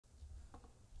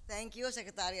Thank you,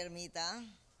 Secretary Ermita.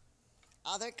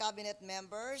 Other cabinet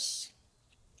members,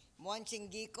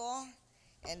 Monching Gico,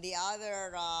 and the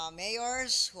other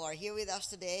mayors who are here with us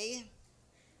today.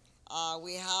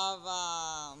 We have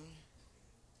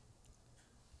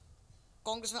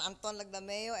Congressman Anton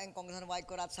Lagdameo and Congressman White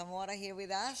Corat Zamora here with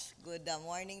us. Good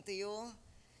morning to you.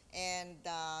 And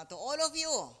to all of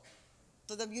you,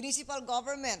 to the municipal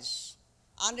governments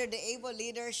under the able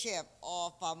leadership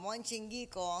of Monching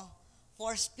Gico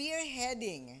for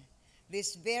spearheading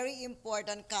this very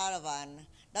important caravan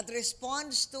that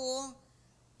responds to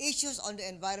issues on the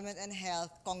environment and health.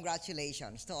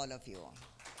 Congratulations to all of you.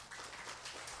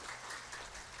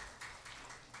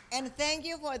 And thank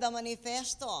you for the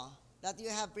manifesto that you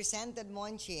have presented,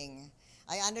 Monching.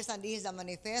 I understand this is a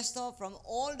manifesto from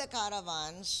all the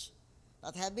caravans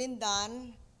that have been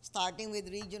done, starting with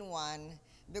Region 1,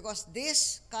 because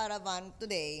this caravan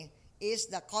today is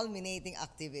the culminating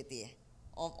activity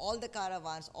of all the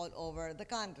caravans all over the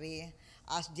country,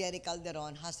 as Jerry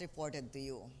Calderon has reported to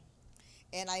you.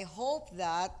 And I hope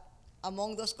that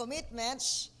among those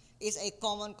commitments is a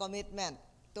common commitment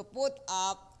to put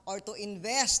up or to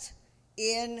invest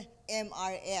in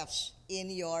MRFs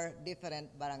in your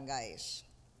different barangays.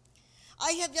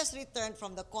 I have just returned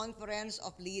from the Conference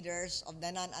of Leaders of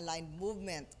the Non-Aligned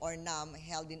Movement, or NAM,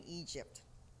 held in Egypt.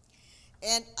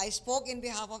 And I spoke in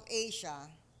behalf of Asia,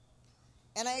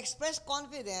 and I expressed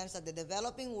confidence that the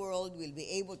developing world will be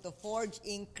able to forge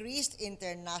increased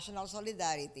international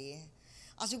solidarity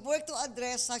as we work to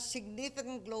address such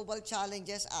significant global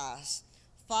challenges as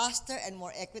faster and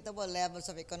more equitable levels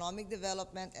of economic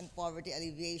development and poverty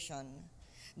alleviation,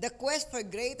 the quest for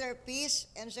greater peace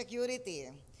and security,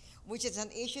 which is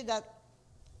an issue that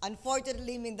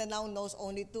unfortunately Mindanao knows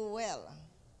only too well,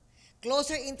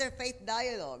 closer interfaith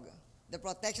dialogue, the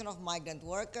protection of migrant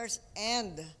workers,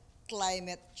 and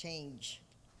climate change.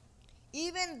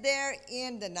 Even there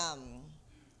in the NAM,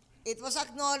 it was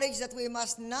acknowledged that we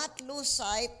must not lose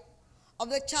sight of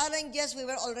the challenges we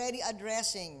were already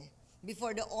addressing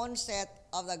before the onset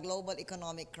of the global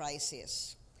economic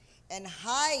crisis. And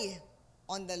high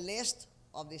on the list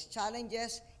of these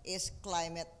challenges is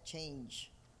climate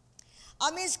change.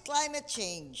 Amidst climate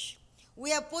change,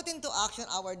 we have put into action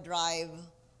our drive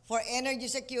for energy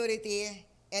security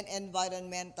and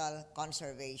environmental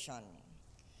conservation.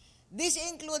 This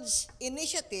includes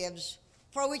initiatives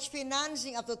for which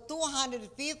financing up to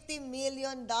 $250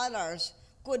 million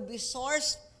could be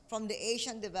sourced from the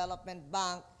Asian Development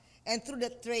Bank and through the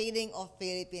trading of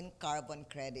Philippine carbon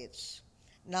credits.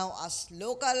 Now, as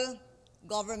local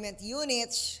government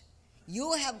units,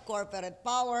 you have corporate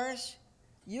powers,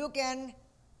 you can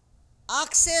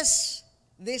access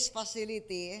this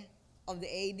facility of the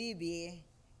ADB,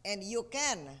 and you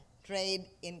can trade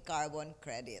in carbon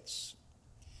credits.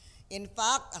 In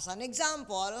fact, as an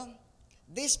example,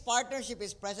 this partnership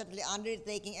is presently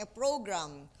undertaking a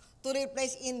program to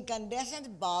replace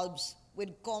incandescent bulbs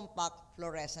with compact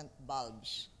fluorescent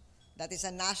bulbs. That is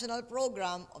a national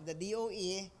program of the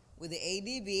DOE with the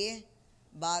ADB,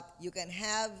 but you can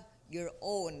have your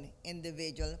own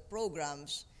individual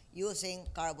programs using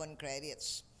carbon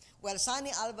credits. Well, Sunny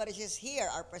Alvarez is here,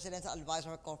 our Presidential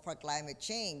Advisor for Climate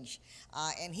Change,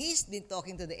 and he's been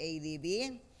talking to the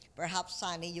ADB. Perhaps,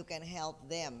 Sunny, you can help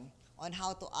them on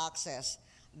how to access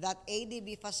that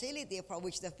ADB facility for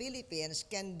which the Philippines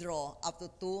can draw up to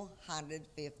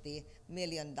 $250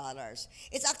 million.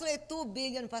 It's actually a $2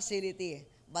 billion facility,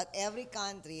 but every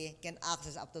country can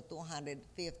access up to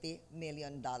 $250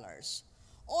 million.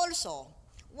 Also,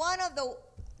 one of the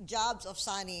jobs of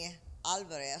Sunny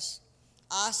Alvarez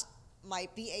as my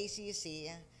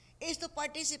PACC is to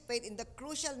participate in the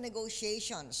crucial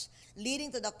negotiations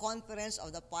leading to the conference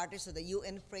of the parties to the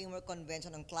UN Framework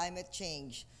Convention on Climate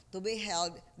Change to be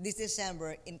held this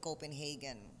December in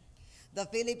Copenhagen. The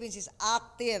Philippines is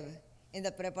active in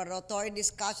the preparatory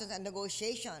discussions and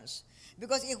negotiations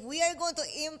because if we are going to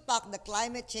impact the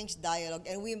climate change dialogue,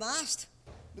 and we must,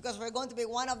 because we're going to be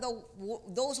one of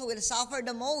those who will suffer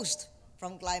the most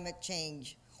from climate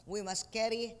change, we must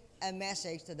carry a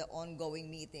message to the ongoing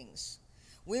meetings.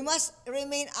 We must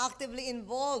remain actively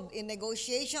involved in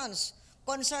negotiations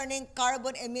concerning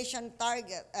carbon emission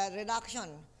reduction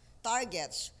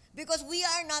targets, because we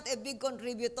are not a big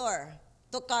contributor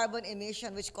to carbon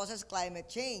emission, which causes climate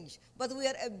change, but we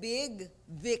are a big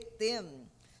victim.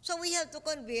 So we have to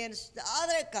convince the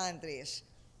other countries,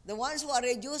 the ones who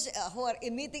are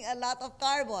emitting a lot of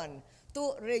carbon,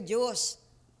 to reduce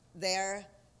their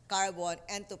carbon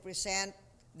and to present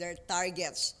their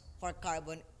targets for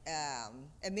carbon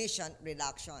emission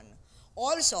reduction.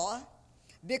 Also,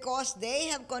 because they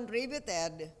have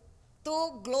contributed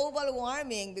to global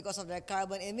warming because of their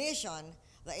carbon emission,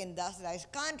 the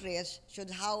industrialized countries should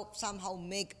somehow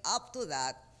make up to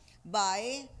that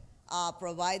by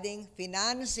providing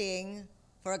financing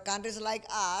for countries like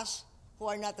us who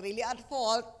are not really at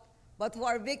fault but who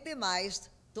are victimized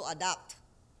to adapt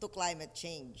to climate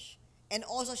change. And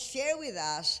also share with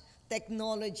us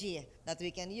technology that we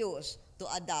can use to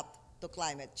adapt to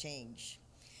climate change.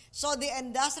 So the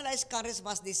industrialized countries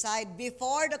must decide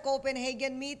before the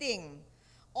Copenhagen meeting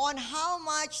on how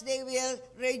much they will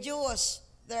reduce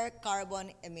their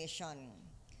carbon emission.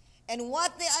 And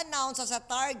what they announce as a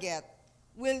target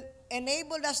will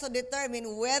enable us to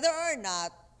determine whether or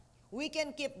not we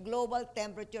can keep global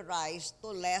temperature rise to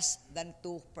less than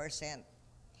 2%.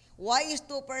 Why is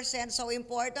 2% so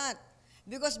important?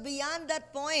 Because beyond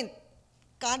that point,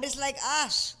 countries like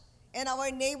us and our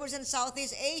neighbors in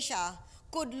Southeast Asia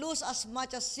could lose as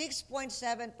much as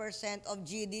 6.7% of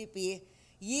GDP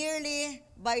yearly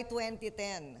by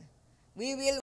 2010. We will